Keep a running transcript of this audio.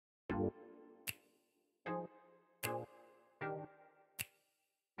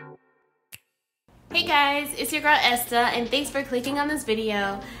Hey guys, it's your girl Esta, and thanks for clicking on this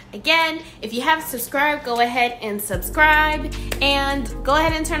video. Again, if you haven't subscribed, go ahead and subscribe, and go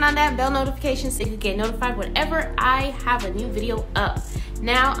ahead and turn on that bell notification so you can get notified whenever I have a new video up.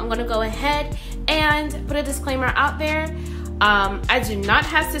 Now, I'm gonna go ahead and put a disclaimer out there. I do not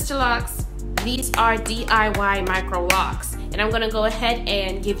have Sisterlocs. These are DIY Microlocs, and I'm gonna go ahead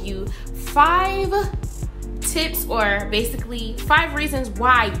and give you 5 tips, or basically 5 reasons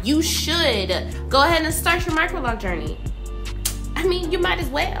why you should go ahead and start your Microloc journey. I mean, you might as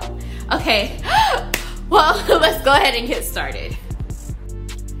well. Okay, well, let's go ahead and get started.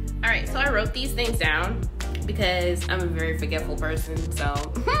 All right, so I wrote these things down because I'm a very forgetful person, so.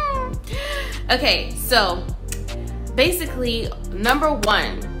 Okay, so basically, number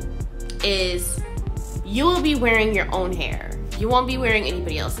 1 is you will be wearing your own hair. You won't be wearing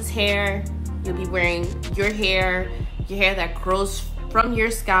anybody else's hair. You'll be wearing your hair that grows from your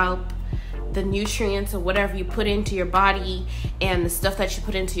scalp, the nutrients or whatever you put into your body and the stuff that you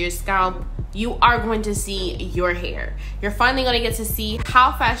put into your scalp. You are going to see your hair. You're finally going to get to see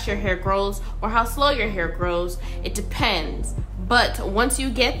how fast your hair grows or how slow your hair grows. It depends. But once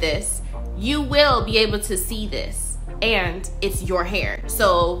you get this, you will be able to see this, and it's your hair.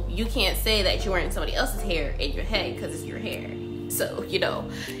 So you can't say that you're wearing somebody else's hair in your head because it's your hair. So, you know,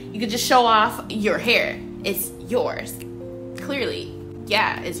 you could just show off your hair. It's yours. Clearly,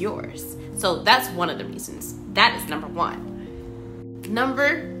 yeah, it's yours. So that's one of the reasons. That is number 1.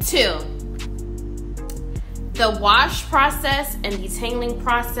 Number 2, the wash process and detangling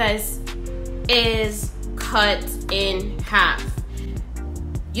process is cut in half.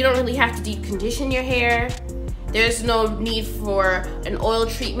 You don't really have to deep condition your hair. There's no need for an oil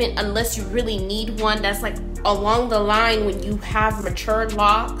treatment unless you really need one that's like along the line when you have matured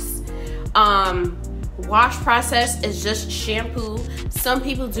locks. Wash process is just shampoo. Some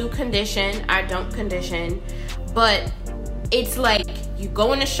people do condition. I don't condition, but it's like you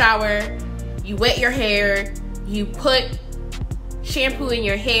go in the shower, you wet your hair, you put shampoo in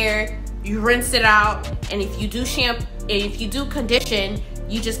your hair, you rinse it out, and if you do condition,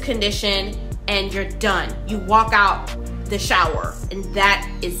 you just condition and you're done. You walk out the shower and that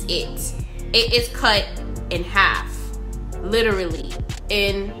is it. It is cut in half, literally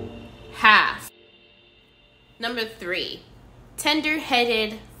in half. Number 3,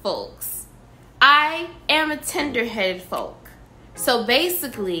 tender-headed folks. I am a tender-headed folk. So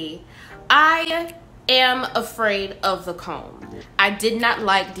basically, I am afraid of the comb. I did not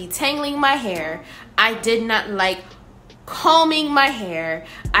like detangling my hair. I did not like combing my hair.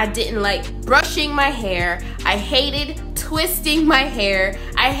 I didn't like brushing my hair. I hated twisting my hair.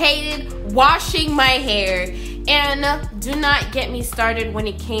 I hated washing my hair. And do not get me started when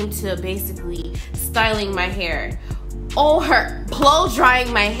it came to basically styling my hair or blow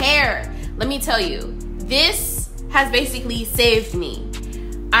drying my hair. Let me tell you, this has basically saved me.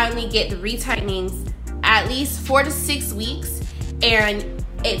 I only get the retightenings at least 4 to 6 weeks, and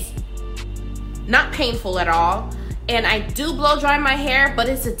it's not painful at all. And I do blow dry my hair, but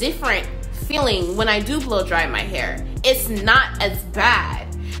it's a different feeling when I do blow dry my hair. It's not as bad.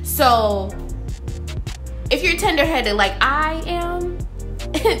 So if you're tender-headed like I am,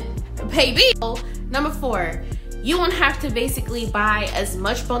 baby. Number 4, you won't have to basically buy as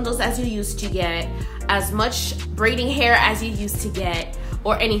much bundles as you used to get, as much braiding hair as you used to get,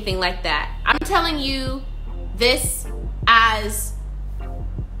 or anything like that. I'm telling you this as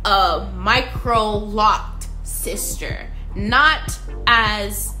a Microloc sister, not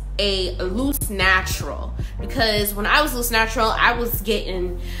as a loose natural, because when I was loose natural, I was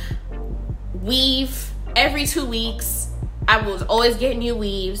getting weave every 2 weeks. I was always getting new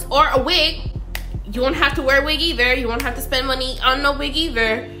weaves or a wig. You won't have to wear a wig either. You won't have to spend money on no wig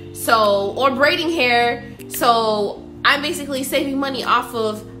either. So, or braiding hair. So I'm basically saving money off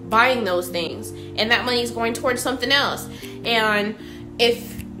of buying those things, and that money is going towards something else. And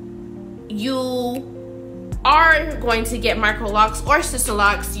if you are going to get Microlocs or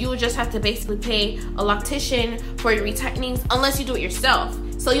Sisterlocs, you will just have to basically pay a loctician for your retightenings unless you do it yourself.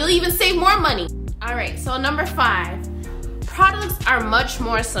 So you'll even save more money. All right, so number 5, products are much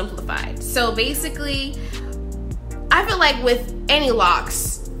more simplified. So basically, I feel like with any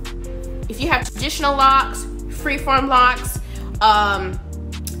locks, if you have traditional locks, freeform locks,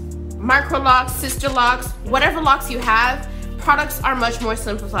 Microlocs, Sisterlocs, whatever locks you have, products are much more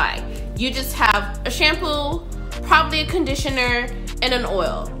simplified. You just have a shampoo, probably a conditioner, and an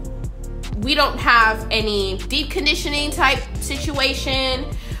oil. We don't have any deep conditioning type situation.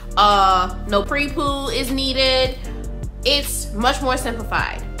 No pre-poo is needed. It's much more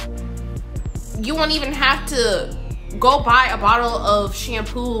simplified. You won't even have to go buy a bottle of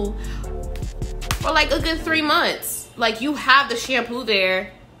shampoo for like a good 3 months. Like, you have the shampoo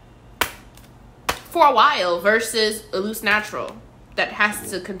there for a while versus a Loose Natural that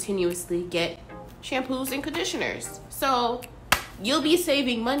has to continuously get shampoos and conditioners. So you'll be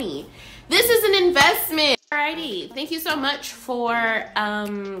saving money. This is an investment. Alrighty, thank you so much for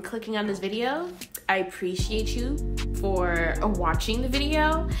clicking on this video. I appreciate you for watching the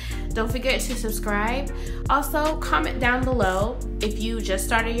video. Don't forget to subscribe. Also, comment down below if you just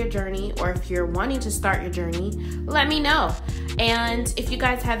started your journey or if you're wanting to start your journey. Let me know. And if you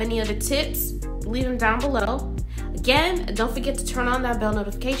guys have any other tips, leave them down below. Again, don't forget to turn on that bell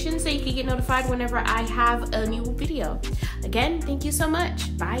notification so you can get notified whenever I have a new video. Again, thank you so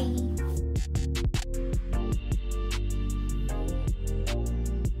much. Bye.